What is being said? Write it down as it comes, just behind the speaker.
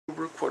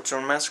October, Quartz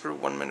Zone Massacre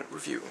 1-minute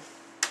review.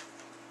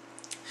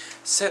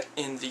 Set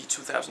in the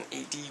 2000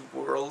 AD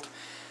world,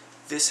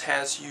 this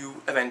has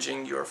you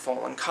avenging your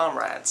fallen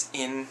comrades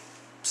in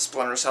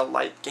Splinter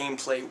Cell-like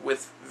gameplay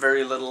with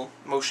very little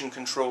motion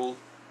control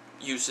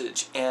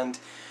usage, and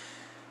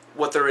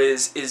what there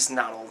is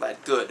not all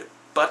that good.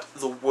 But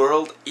the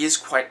world is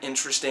quite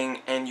interesting,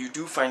 and you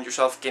do find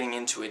yourself getting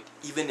into it,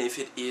 even if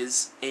it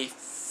is a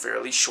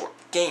fairly short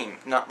game,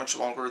 not much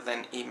longer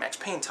than a Max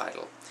Payne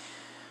title.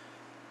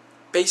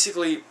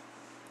 Basically,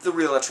 the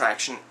real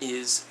attraction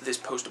is this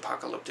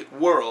post-apocalyptic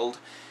world,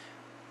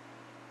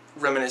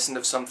 reminiscent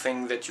of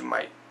something that you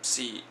might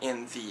see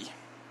in the,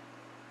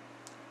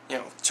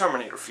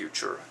 Terminator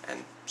future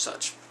and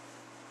such.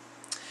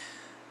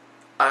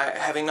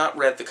 Having not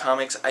read the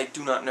comics, I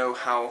do not know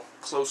how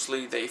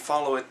closely they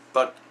follow it,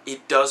 but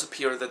it does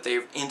appear that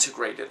they've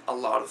integrated a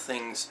lot of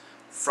things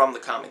from the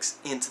comics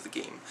into the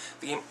game.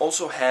 The game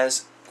also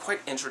has quite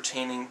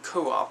entertaining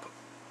co-op,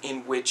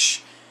 in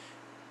which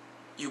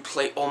you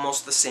play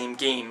almost the same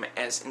game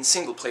as in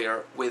single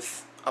player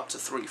with up to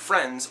 3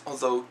 friends,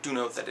 although do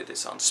note that it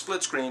is on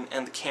split screen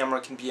and the camera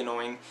can be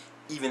annoying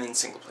even in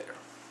single player.